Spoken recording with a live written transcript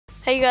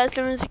Hey guys,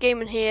 Lemons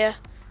Gaming here.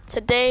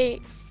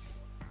 Today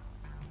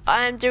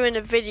I am doing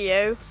a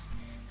video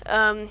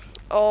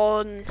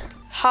on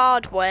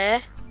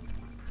hardware,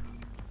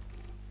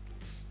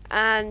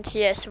 and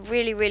yeah, it's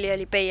really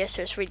early beta,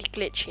 so it's really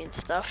glitchy and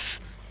stuff.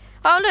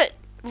 Oh look,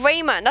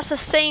 Rayman, that's the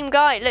same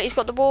guy. Look, he's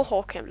got the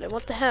Warhawk emblem.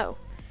 What the hell?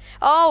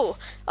 Oh,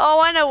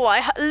 I know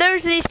why.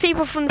 Loads of these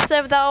people from the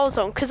server that I was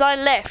on, because I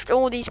left,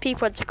 all these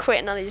people had to quit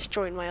and now they just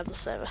joined my other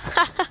server.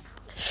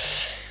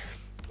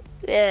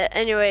 Yeah,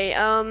 anyway,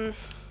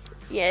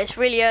 yeah, it's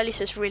really early,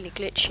 so it's really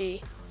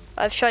glitchy.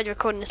 I've tried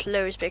recording this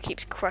loads, but it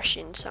keeps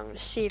crashing, so I'm going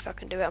to see if I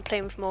can do it. I'm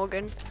playing with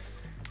Morgan.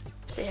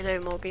 Say hello,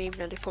 Morgan, even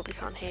though they probably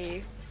can't hear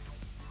you.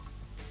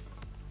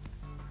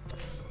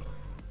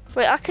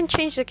 Wait, I can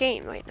change the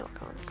game. Wait, no, I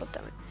can't. God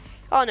damn it.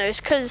 Oh, no,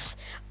 it's because...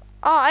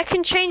 Oh, I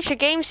can change the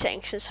game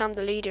settings since I'm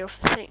the leader of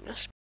the thing.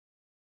 That's...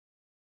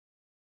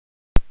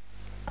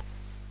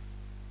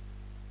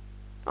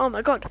 Oh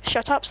my god,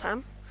 shut up,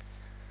 Sam.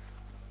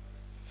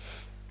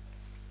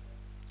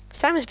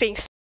 Sam is being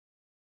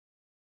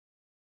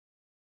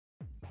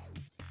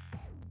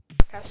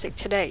sarcastic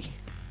today.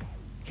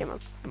 Come on.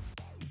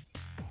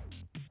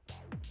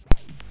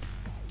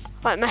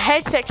 Right, my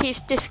headset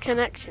keeps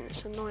disconnecting.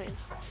 It's annoying.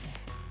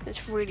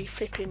 It's really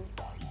flipping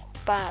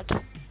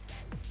bad.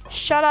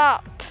 Shut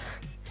up.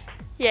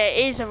 Yeah,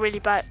 it is a really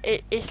bad.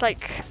 It's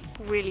like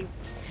really.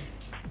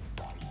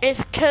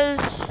 It's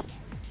cause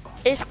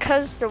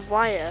the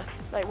wire,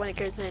 like when it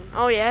goes in.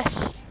 Oh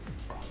yes.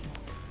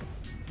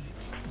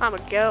 I'm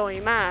a girl. Are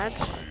you mad?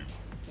 5,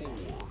 4,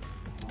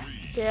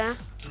 3, Yeah.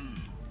 2,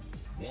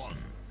 1,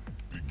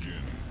 begin.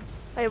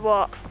 Hey,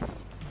 what?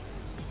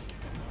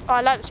 Oh,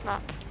 I like this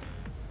map.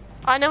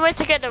 I know where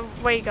to get the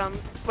railgun,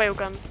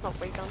 not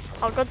railgun.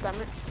 Oh god damn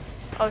it!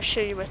 I'll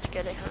show you where to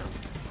get it.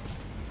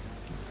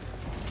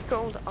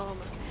 Got all the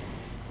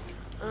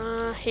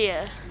armor.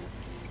 Here.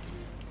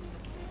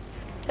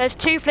 There's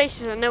two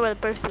places. I know where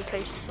both of the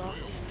places are.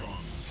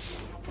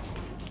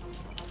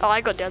 Oh, I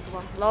got the other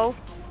one. Lol.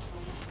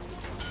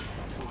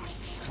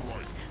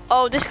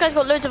 Oh, this guy's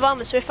got loads of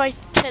armor, so if I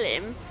kill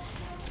him,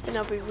 then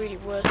that'll be really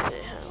worth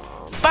it.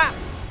 Bam!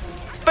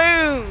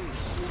 Boom!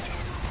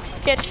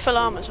 He had full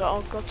armor as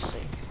well. Oh, God's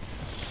sake.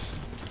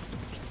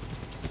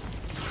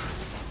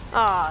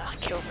 Ah,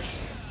 killed me.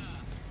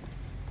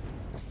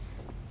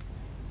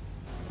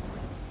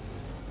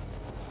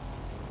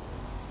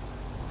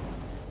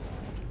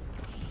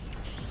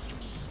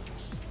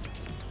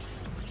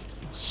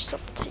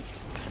 Stop taking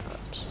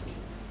power-ups.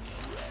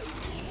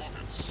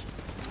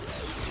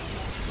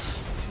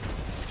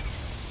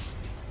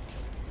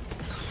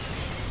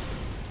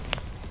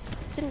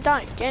 Didn't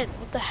die again.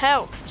 What the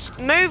hell? Just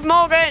move,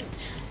 Morgan!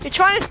 You're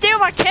trying to steal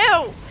my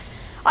kill!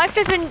 I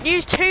flipping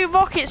used 2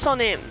 rockets on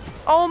him.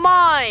 Oh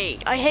my!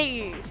 I hate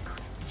you.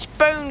 This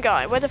bone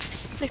guy. Where the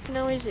flipping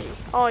hell is he?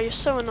 Oh, you're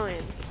so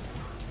annoying.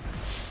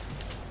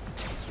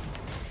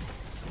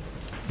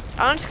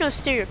 I'm just gonna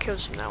steal your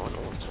kills from now on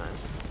all the time.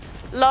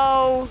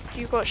 LOL,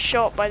 you got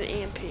shot by the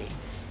EMP.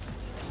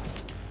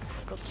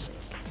 For God's sake.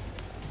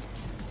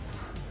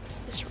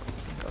 This one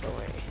got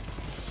away.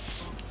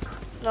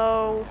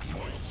 LOL,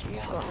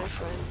 you've got no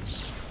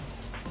friends.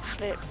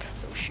 Flip,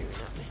 they're shooting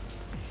at me.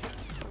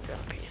 I'm going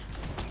up here.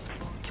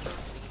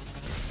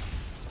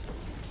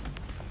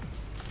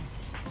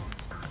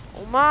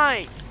 Oh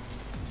my!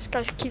 This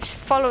guy keeps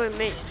following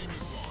me.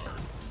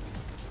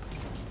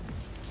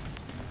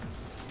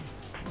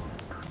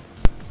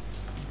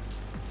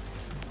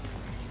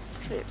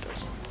 Flip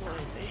doesn't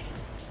mind me.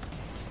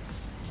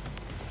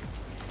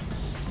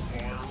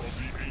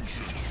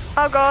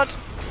 Oh god!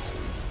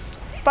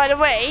 By the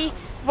way,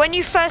 when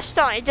you first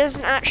start, it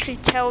doesn't actually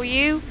tell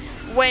you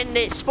when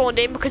it's spawned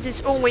in because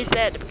it's always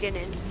there at the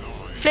beginning.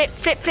 Flip,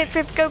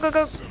 go,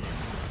 go.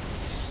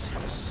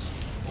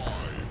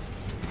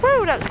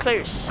 Whoa, that's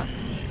close.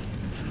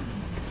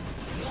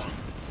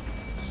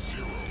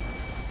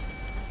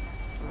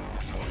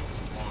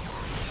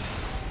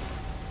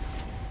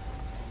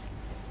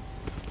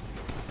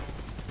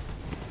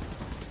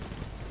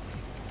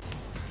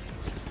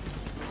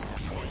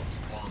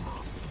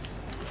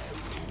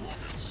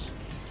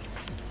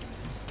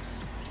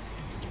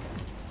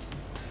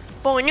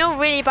 But when you're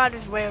really bad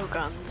with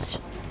railguns,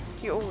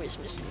 you're always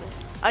missing them.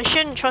 I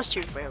shouldn't trust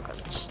you with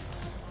railguns.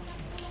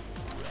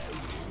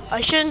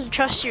 I shouldn't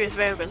trust you with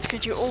railguns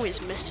because you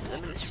always miss with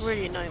them, and it's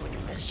really annoying when you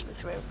miss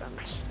with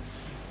railguns.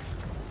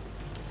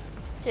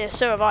 Yeah,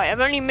 so have I.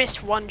 I've only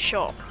missed 1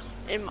 shot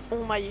in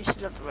all my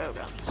uses of the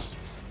railguns.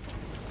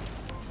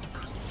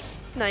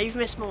 No, you've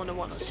missed more than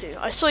 1 or 2.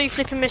 I saw you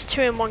flipping miss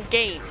 2 in 1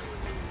 game.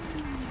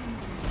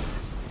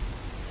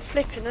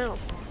 Flipping out.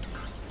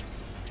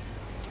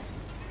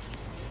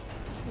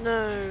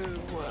 No.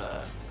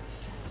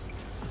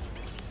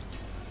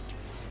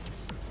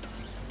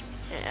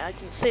 Yeah, I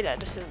didn't see that. I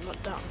just said I'm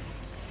not done.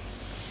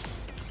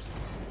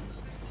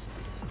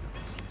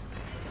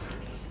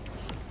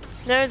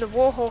 No, the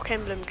Warhawk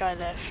emblem guy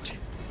left.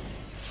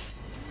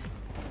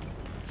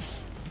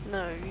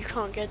 No, you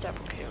can't get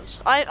double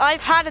kills.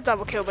 I've had a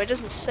double kill, but it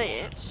doesn't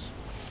say it.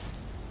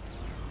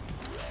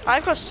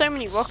 I've got so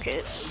many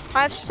rockets.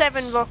 I have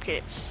 7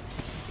 rockets.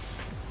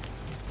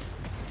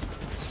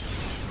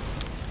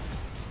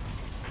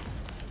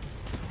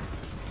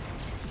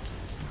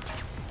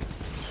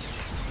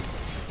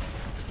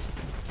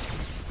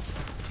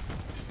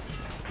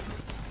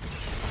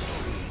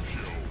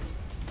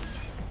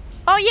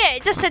 Oh yeah,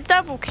 it just said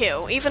double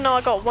kill, even though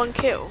I got 1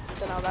 kill.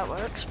 Don't know how that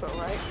works, but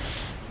alright.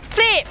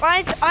 Flip!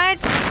 I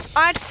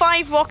had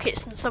 5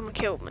 rockets and someone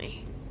killed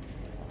me.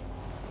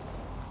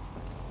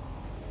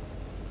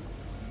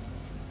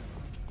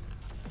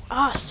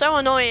 Ah, so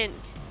annoying.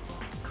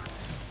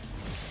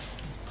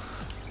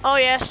 Oh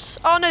yes.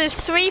 Oh no, there's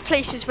 3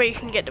 places where you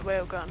can get the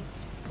railgun.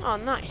 Oh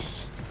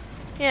nice.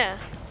 Yeah.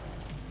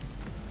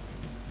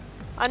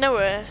 I know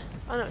where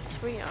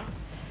 3 are.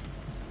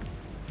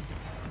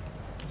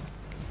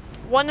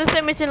 One of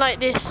them is in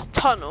like this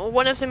tunnel,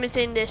 one of them is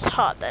in this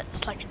hut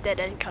that's like a dead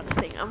end kind of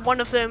thing, and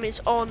one of them is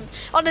on,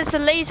 oh there's a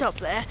laser up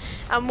there,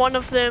 and one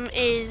of them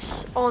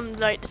is on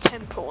like the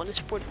temple on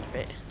this wooden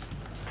bit.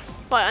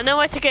 Right, I know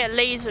where to get a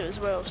laser as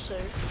well, so.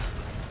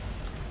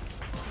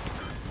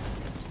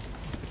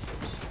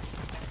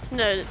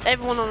 No,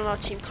 everyone on our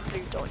team's a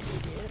blue dot, you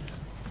idiot.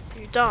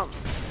 You dumb.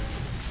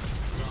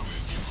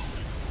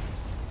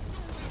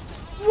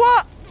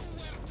 What?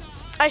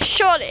 I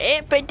shot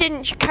it, but it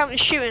didn't count as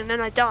shooting, and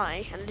then I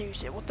die and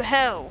lose it. What the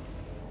hell?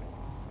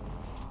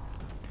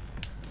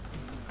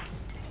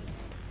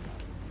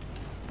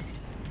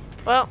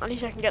 Well, at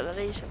least I can get the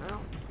laser now.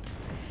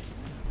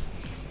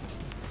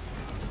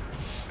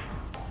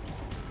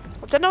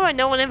 I don't know why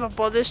no one ever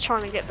bothers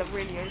trying to get the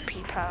really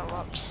OP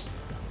power-ups.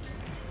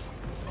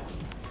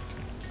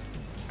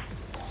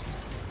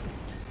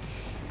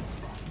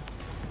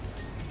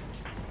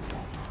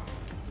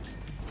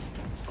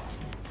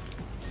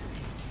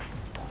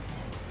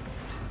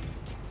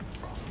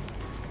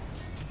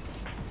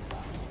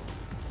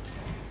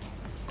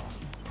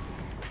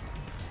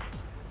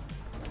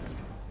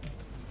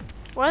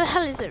 Where the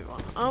hell is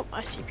everyone? Oh,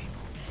 I see people.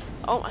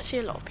 Oh, I see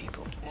a lot of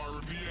people.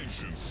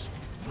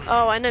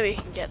 Oh, I know we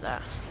can get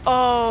that.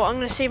 Oh, I'm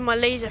gonna save my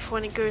laser for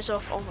when it goes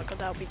off. Oh my god,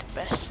 that'll be the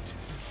best.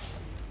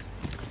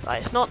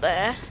 Right, it's not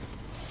there.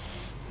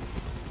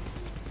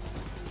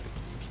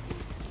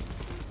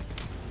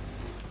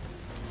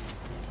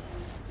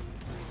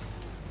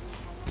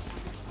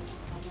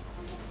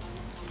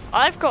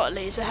 I've got a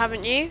laser,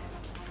 haven't you?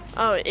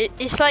 Oh,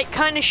 it's like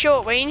kind of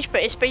short range,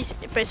 but it's a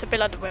bit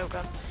like the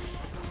railgun.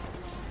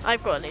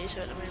 I've got a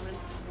laser at the moment.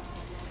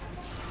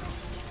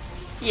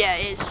 Yeah,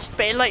 it is,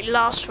 but it like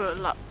lasts for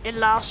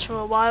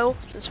a while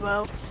as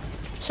well.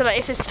 So like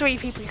if there's 3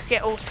 people, you could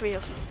get all 3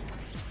 of them.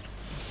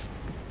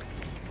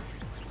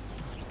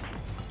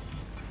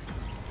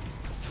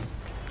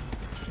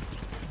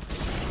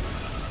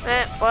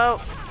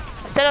 Well,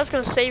 I said I was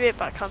gonna save it,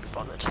 but I can't be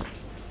bothered.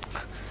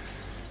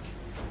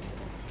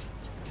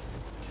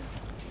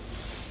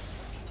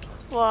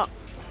 What?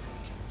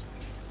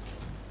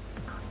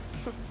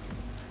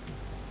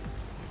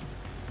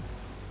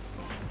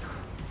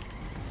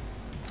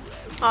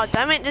 Oh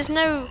damn it, there's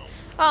no...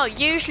 Oh,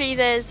 usually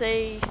there's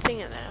a thing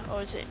in there,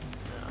 or is it?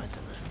 Oh, I don't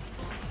know.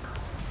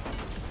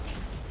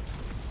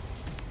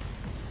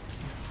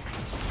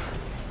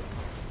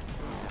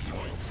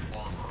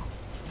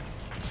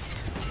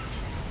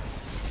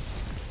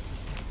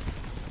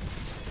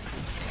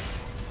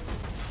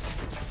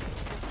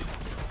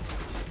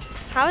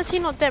 How is he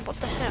not dead? What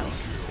the hell?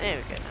 There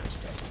we go, now he's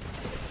dead.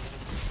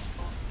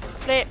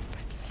 Flip.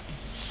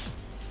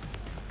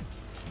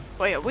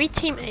 Wait, are we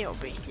team A or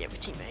B? Yeah, we're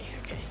team A,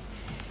 okay.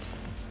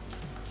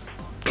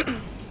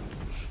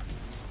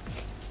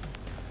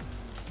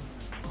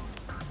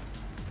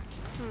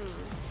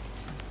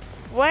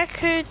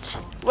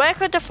 Where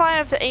could the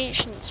Fire of the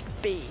Ancients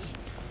be?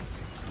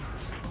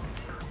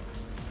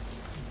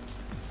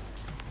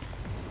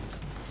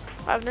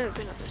 I've never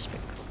been up this big.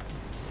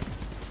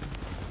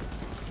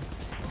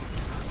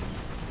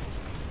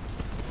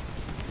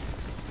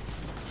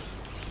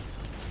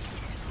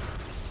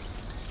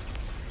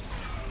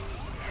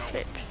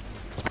 Flip.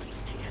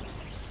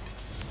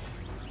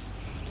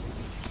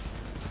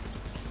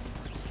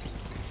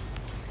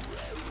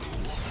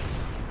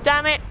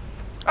 Damn it!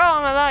 Oh,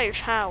 I'm alive.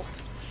 How?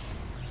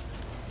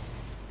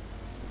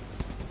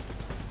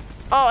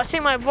 Oh, I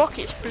think my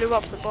rockets blew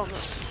up the bomb.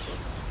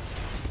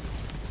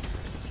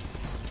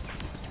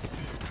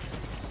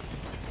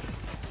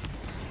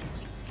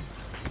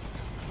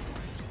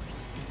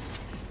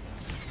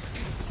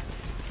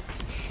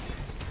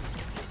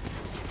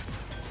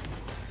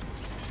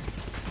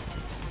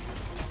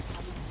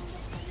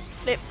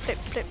 Flip, flip,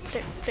 flip,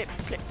 flip, flip,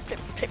 flip, flip,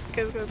 flip,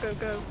 go, go, go,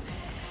 go.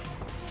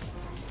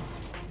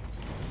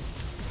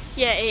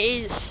 Yeah,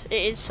 it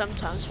is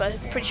sometimes, but I'm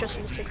pretty sure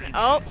someone's taking it.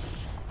 Oh!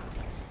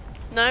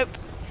 Nope,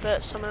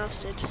 but someone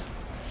else did.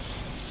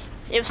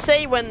 It'll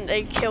say when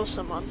they kill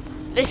someone.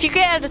 If you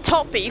get at the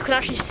top bit, you can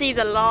actually see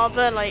the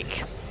lava,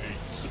 like,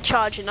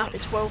 charging up.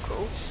 It's well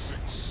cool.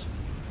 6,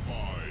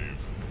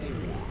 5,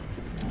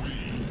 4,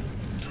 3,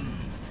 2,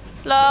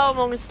 No,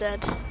 Morgan's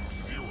dead.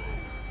 0.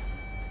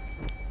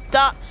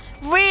 That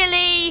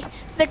really?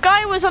 the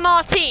guy was on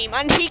our team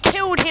and he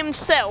killed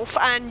himself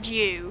and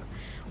you.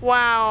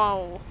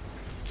 Wow.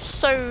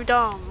 So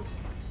dumb.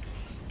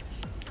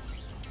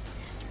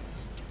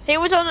 It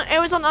was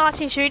on our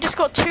team, so he just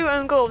got 2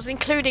 own goals,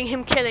 including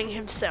him killing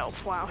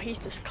himself. Wow, he's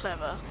just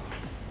clever.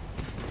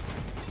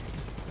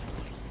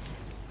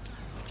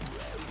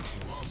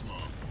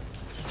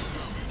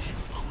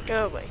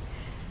 Go away.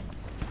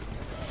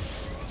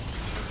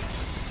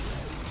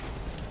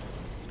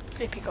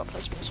 Flippy got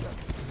plasma as well.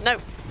 No.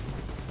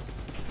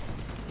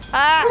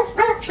 Ah!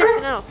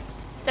 Flipping out.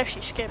 That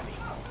actually scared me.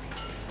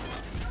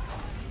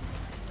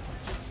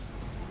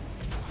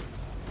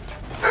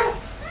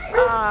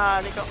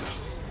 Ah, they got me.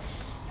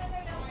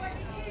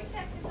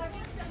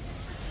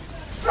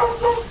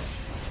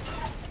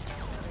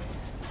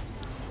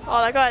 Oh,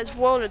 that guy has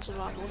walnuts of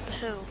armor. What the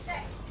hell?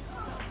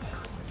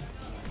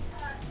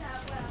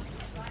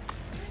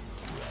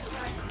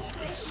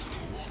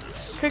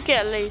 Could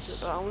get a laser,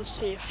 but I want to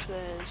see if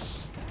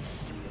there's.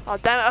 Oh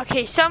damn it!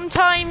 Okay,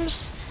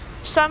 sometimes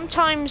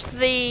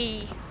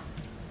the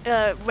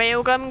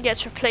railgun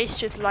gets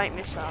replaced with light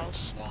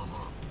missiles,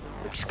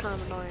 which is kind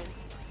of annoying.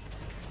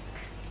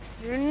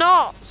 You're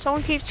not!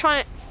 Someone keeps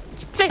trying to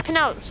flipping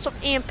out. Stop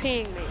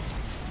EMPing me.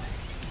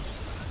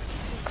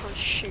 I can't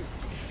shoot.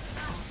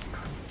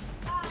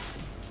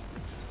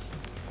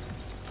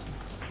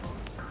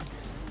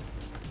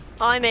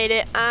 I made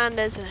it, and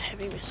there's a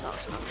heavy missile,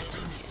 so I'm gonna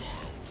take it.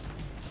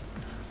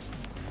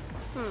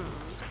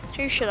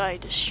 Who should I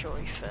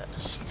destroy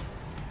first?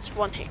 It's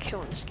one hit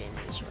kill in this game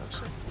as well,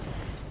 so.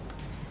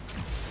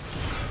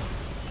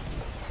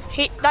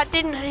 That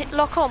didn't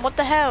lock on, what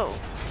the hell?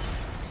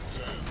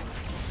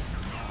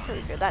 There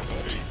we go, that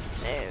did.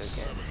 There we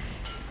go.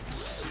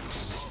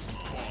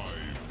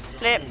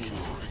 Flip.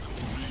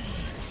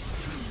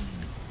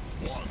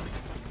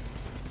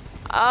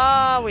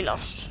 Ah, we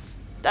lost.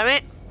 Damn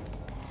it.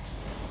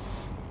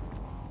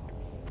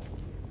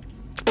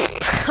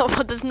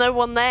 Oh, there's no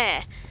one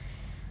there.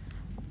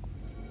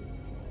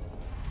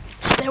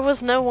 There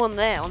was no one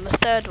there on the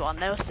third one.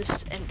 There was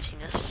this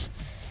emptiness.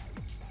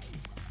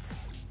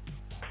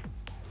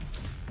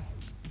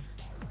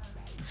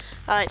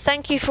 Alright,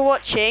 thank you for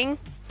watching.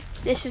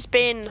 This has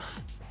been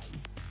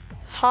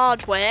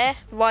Hardware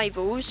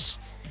Rivals,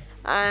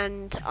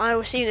 and I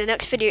will see you in the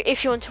next video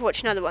if you want to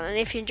watch another one. And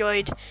if you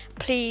enjoyed,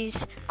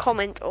 please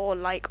comment or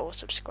like or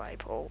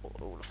subscribe, or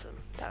all of them.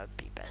 That would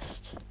be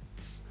best.